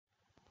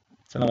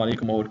Assalamu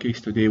alaikum. Our case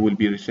today will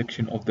be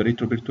resection of the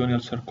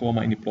retroperitoneal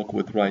sarcoma in a block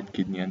with right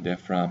kidney and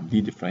diaphragm,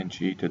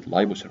 dedifferentiated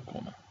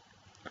liposarcoma.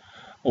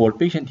 Our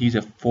patient is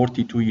a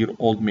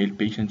 42-year-old male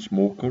patient,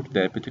 smoker,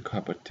 diabetic,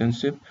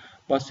 hypertensive,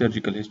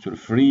 post-surgical history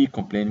free,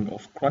 complaining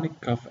of chronic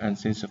cough and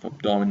sense of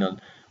abdominal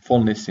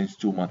fullness since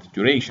 2-month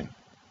duration.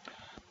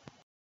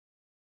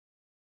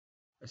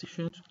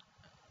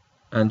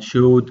 And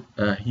showed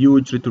a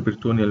huge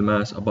retroperitoneal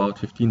mass about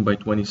 15 by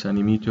 20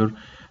 centimeter.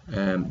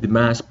 The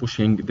mass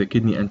pushing the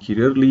kidney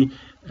anteriorly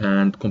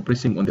and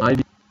compressing on the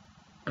IV,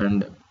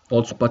 and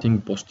also putting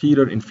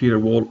posterior inferior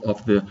wall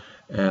of the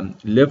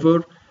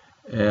liver.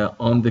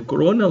 On the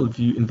coronal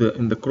view,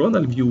 in the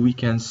coronal view, we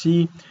can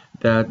see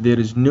that there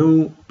is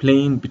no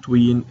plane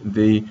between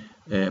the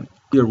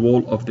inferior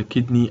wall of the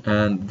kidney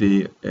and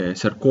the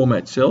sarcoma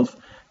itself,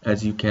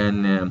 as you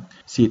can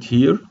see it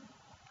here.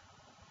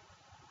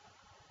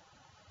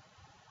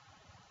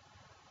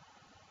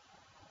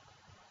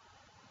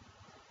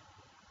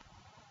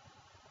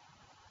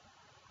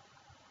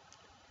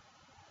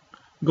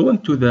 Going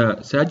to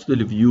the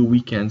sagittal view, we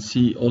can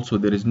see also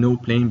there is no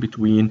plane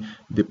between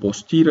the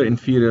posterior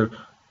inferior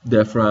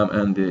diaphragm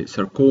and the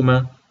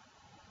sarcoma.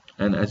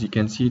 And as you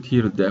can see it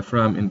here, the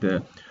diaphragm in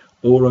the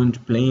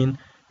orange plane,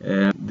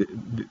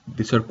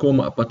 the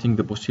sarcoma abutting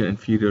the posterior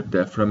inferior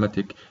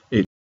diaphragmatic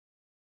edge.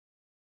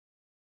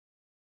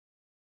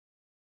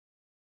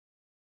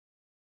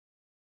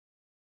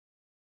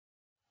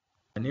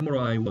 An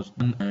MRI was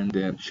done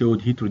and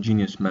showed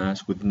heterogeneous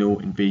mass with no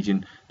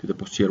invasion to the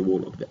posterior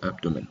wall of the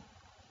abdomen.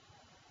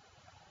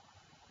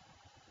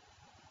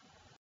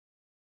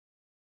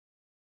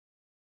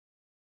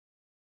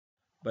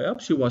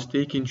 Biopsy was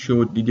taken,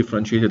 showed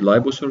dedifferentiated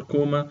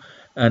liposarcoma,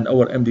 and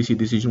our MDC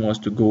decision was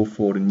to go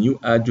for new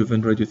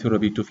adjuvant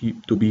radiotherapy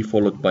to be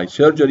followed by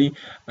surgery.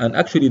 And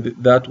actually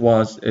that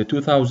was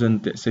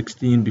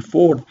 2016,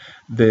 before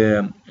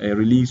the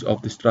release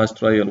of the STRAS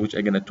trial, which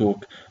I'm going to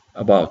talk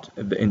about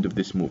at the end of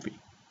this movie.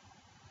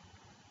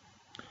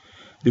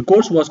 The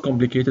course was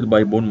complicated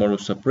by bone marrow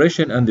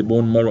suppression, and the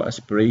bone marrow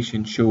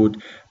aspiration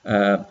showed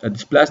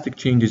dysplastic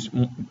changes,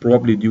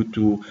 probably due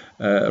to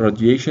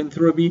radiation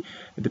therapy.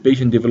 The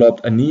patient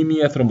developed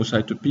anemia,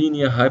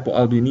 thrombocytopenia,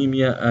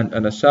 hypoalbuminemia, and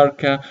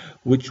anasarca,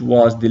 which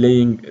was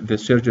delaying the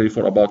surgery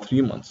for about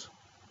 3 months.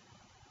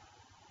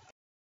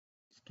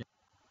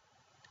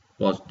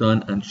 Was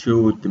done and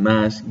showed the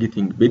mass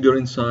getting bigger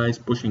in size,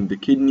 pushing the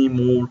kidney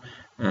more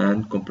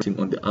and compressing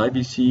on the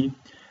IVC.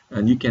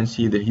 And you can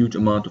see the huge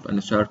amount of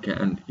anasarca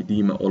and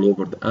edema all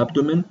over the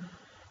abdomen.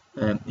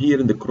 Here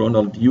in the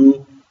coronal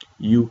view,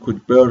 you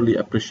could barely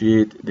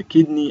appreciate the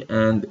kidney,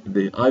 and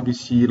the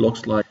IVC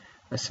looks like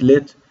a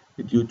slit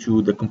due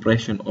to the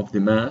compression of the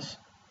mass.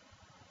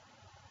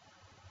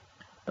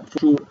 For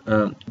sure,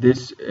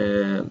 this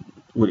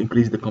will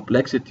increase the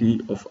complexity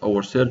of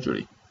our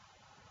surgery.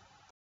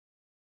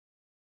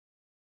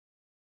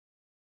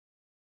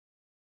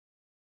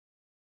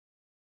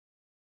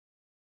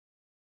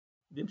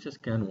 DIMSA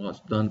scan was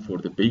done for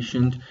the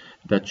patient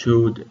that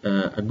showed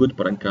a good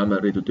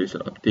parenchymal radiotracer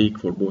uptake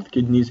for both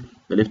kidneys,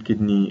 the left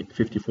kidney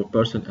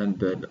 54% and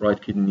the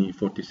right kidney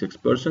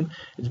 46%.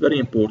 It's very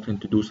important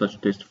to do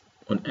such tests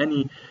on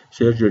any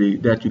surgery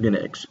that you're going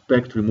to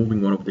expect removing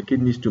one of the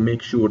kidneys, to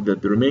make sure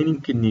that the remaining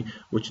kidney,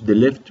 which the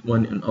left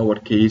one in our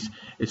case,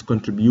 is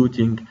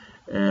contributing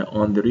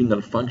on the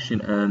renal function,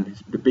 and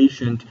the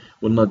patient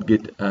will not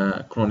get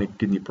a chronic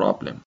kidney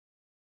problem.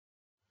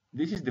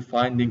 This is the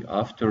finding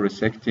after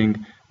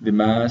resecting the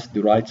mass,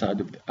 the right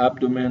side of the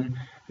abdomen.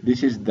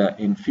 This is the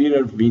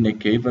inferior vena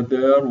cava.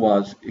 There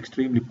was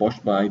extremely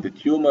pushed by the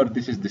tumor.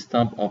 This is the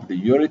stump of the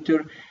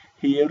ureter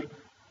here,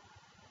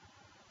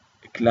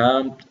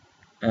 clamped,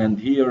 and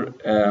here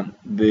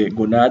the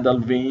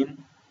gonadal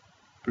vein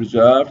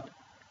preserved.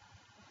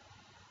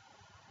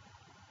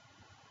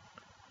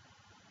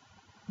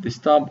 The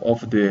stump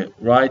of the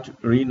right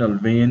renal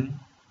vein,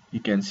 you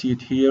can see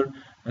it here,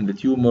 and the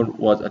tumor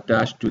was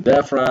attached to the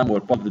diaphragm,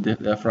 or part of the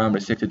diaphragm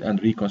resected and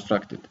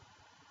reconstructed.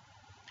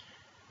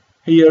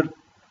 Here,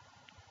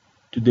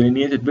 to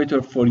delineate it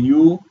better for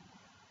you,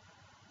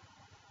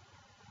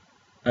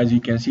 as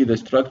you can see the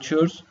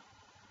structures.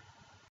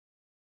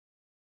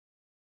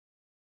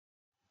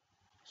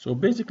 So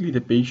basically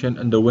the patient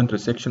underwent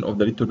resection of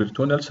the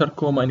retroperitoneal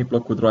sarcoma in a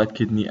block with right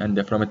kidney and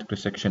diaphragmatic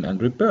resection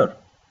and repair.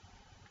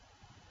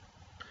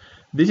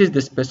 This is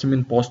the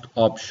specimen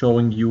post-op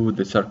showing you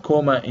the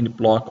sarcoma in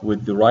block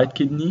with the right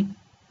kidney.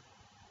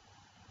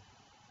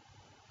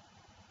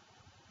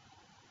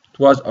 It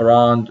was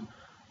around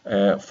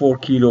 4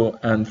 kilo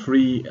and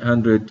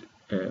 300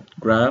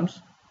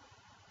 grams.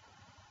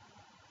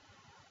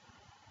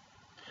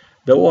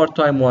 The OR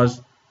time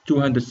was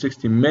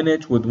 260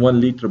 minutes with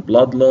 1 liter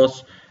blood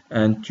loss,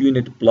 and 2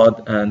 unit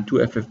blood and 2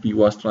 FFP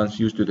was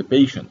transfused to the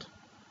patient.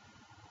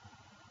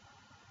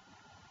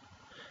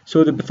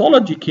 So the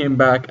pathology came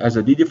back as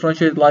a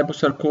dedifferentiated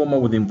liposarcoma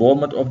with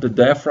involvement of the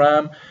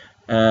diaphragm,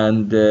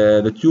 and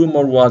the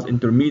tumor was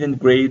intermediate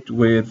grade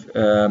with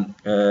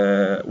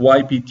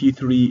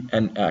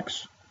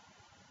YPT3NX.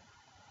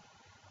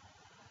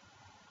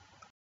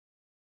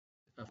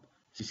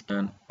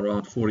 scan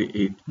around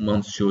 48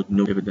 months showed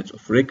no evidence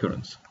of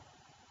recurrence.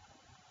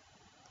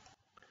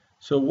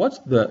 So what's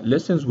the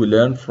lessons we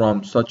learned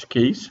from such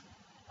case?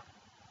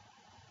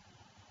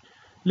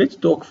 Let's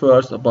talk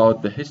first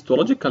about the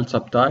histological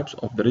subtypes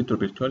of the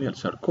retroperitoneal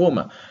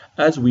sarcoma.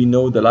 As we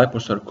know, the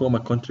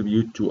liposarcoma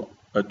contribute to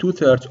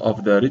 2/3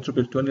 of the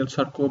retroperitoneal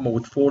sarcoma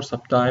with 4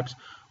 subtypes: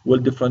 well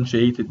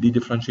differentiated,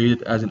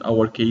 dedifferentiated as in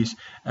our case,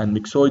 and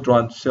myxoid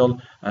round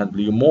cell and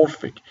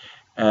pleomorphic.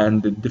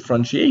 And the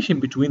differentiation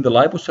between the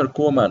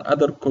liposarcoma and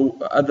other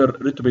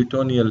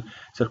retroperitoneal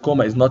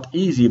sarcoma is not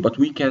easy, but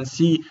we can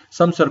see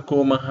some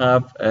sarcoma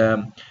have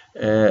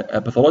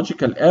a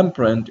pathological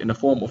imprint in the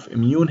form of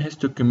immune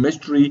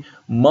histochemistry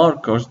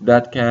markers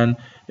that can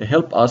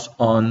help us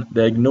on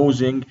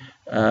diagnosing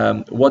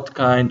what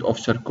kind of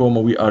sarcoma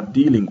we are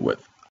dealing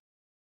with.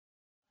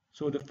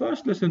 So the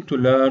first lesson to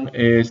learn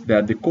is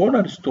that the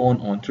cornerstone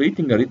on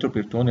treating a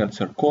retroperitoneal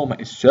sarcoma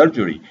is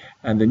surgery,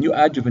 and the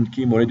neoadjuvant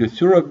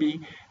chemoradiotherapy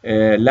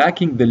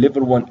lacking the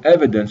level 1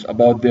 evidence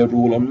about their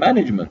role on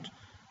management.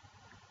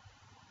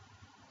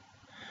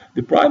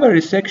 The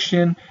primary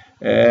resection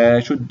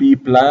should be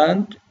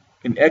planned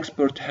in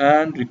expert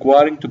hand,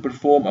 requiring to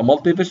perform a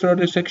multivisceral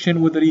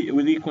resection with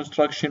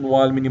reconstruction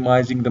while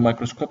minimizing the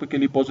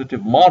microscopically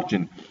positive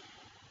margin.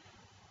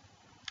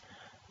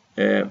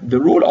 The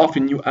role of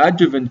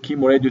neoadjuvant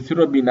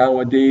chemoradiotherapy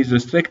nowadays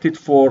restricted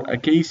for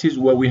cases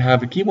where we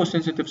have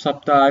chemosensitive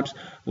subtypes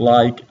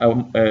like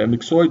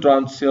myxoid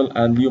round cell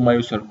and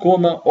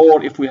leiomyosarcoma,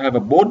 or if we have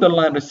a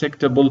borderline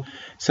resectable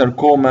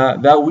sarcoma,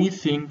 that we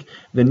think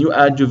the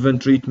neoadjuvant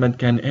treatment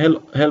can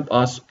help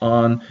us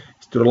on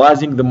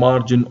sterilizing the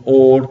margin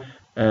or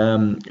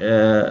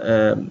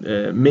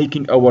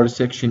making our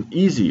resection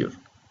easier.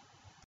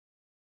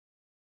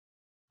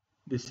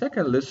 The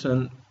second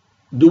lesson: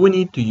 do we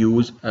need to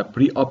use a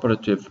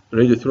preoperative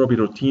radiotherapy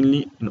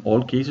routinely in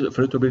all cases of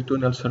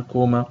retroperitoneal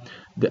sarcoma?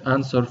 The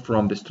answer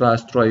from the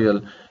STRAS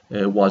trial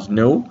was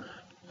no.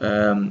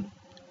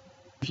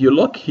 If you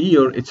look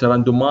here, it's a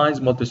randomized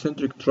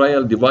multicentric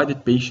trial,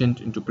 divided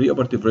patient into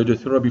preoperative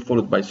radiotherapy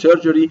followed by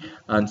surgery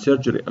and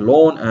surgery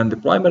alone, and the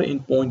primary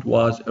endpoint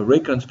was a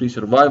recurrence-free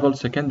survival.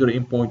 Secondary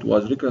endpoint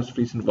was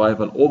recurrence-free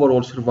survival,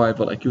 overall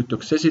survival, acute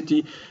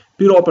toxicity,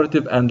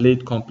 preoperative and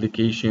late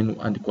complication,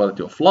 and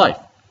quality of life.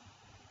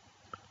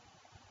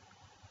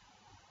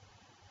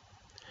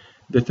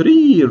 The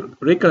 3-year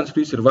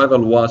recurrence-free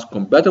survival was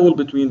compatible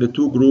between the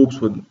two groups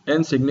with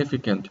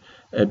insignificant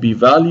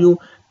p-value,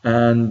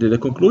 and the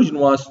conclusion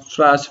was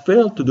STRAS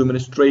failed to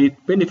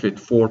demonstrate benefit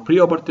for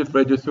preoperative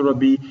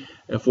radiotherapy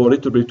for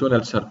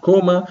retroperitoneal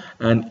sarcoma,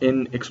 and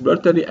in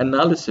exploratory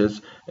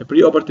analysis,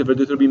 preoperative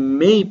radiotherapy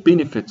may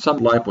benefit some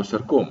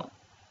liposarcoma.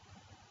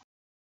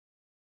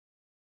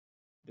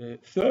 The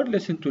third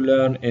lesson to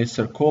learn is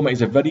sarcoma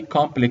is a very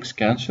complex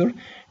cancer,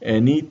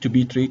 need to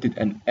be treated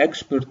an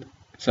expert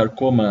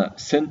sarcoma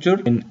center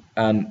in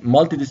a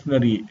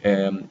multidisciplinary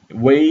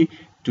way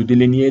to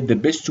delineate the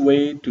best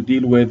way to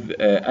deal with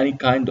any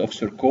kind of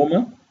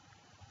sarcoma.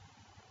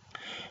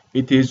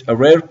 It is a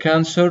rare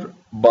cancer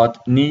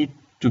but need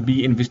to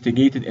be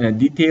investigated in a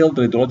detailed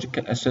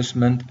radiological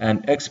assessment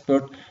and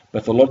expert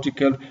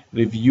pathological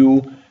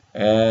review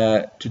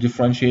to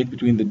differentiate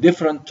between the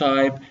different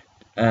type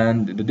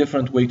and the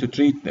different way to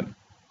treat them.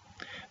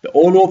 The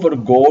all-over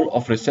goal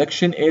of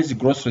resection is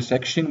gross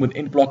resection with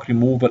in-block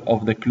removal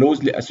of the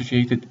closely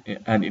associated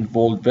and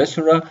involved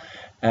viscera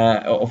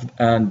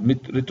and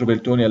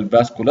retroperitoneal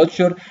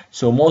vasculature.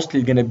 So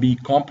mostly going to be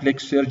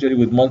complex surgery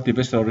with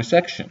multivisceral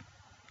resection.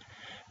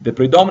 The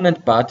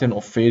predominant pattern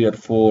of failure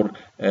for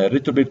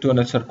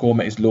retroperitoneal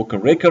sarcoma is local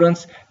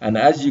recurrence, and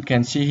as you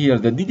can see here,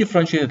 the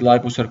dedifferentiated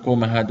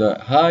liposarcoma had a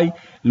high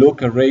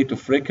local rate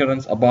of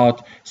recurrence,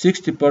 about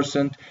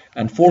 60%.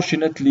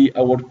 Unfortunately,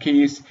 our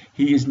case,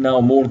 he is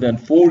now more than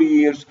 4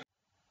 years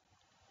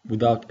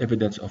without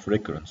evidence of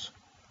recurrence.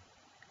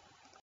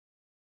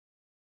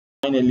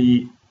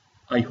 Finally,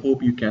 I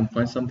hope you can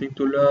find something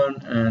to learn,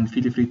 and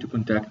feel free to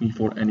contact me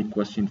for any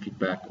question,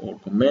 feedback, or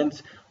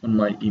comments on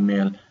my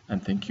email,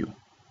 and thank you.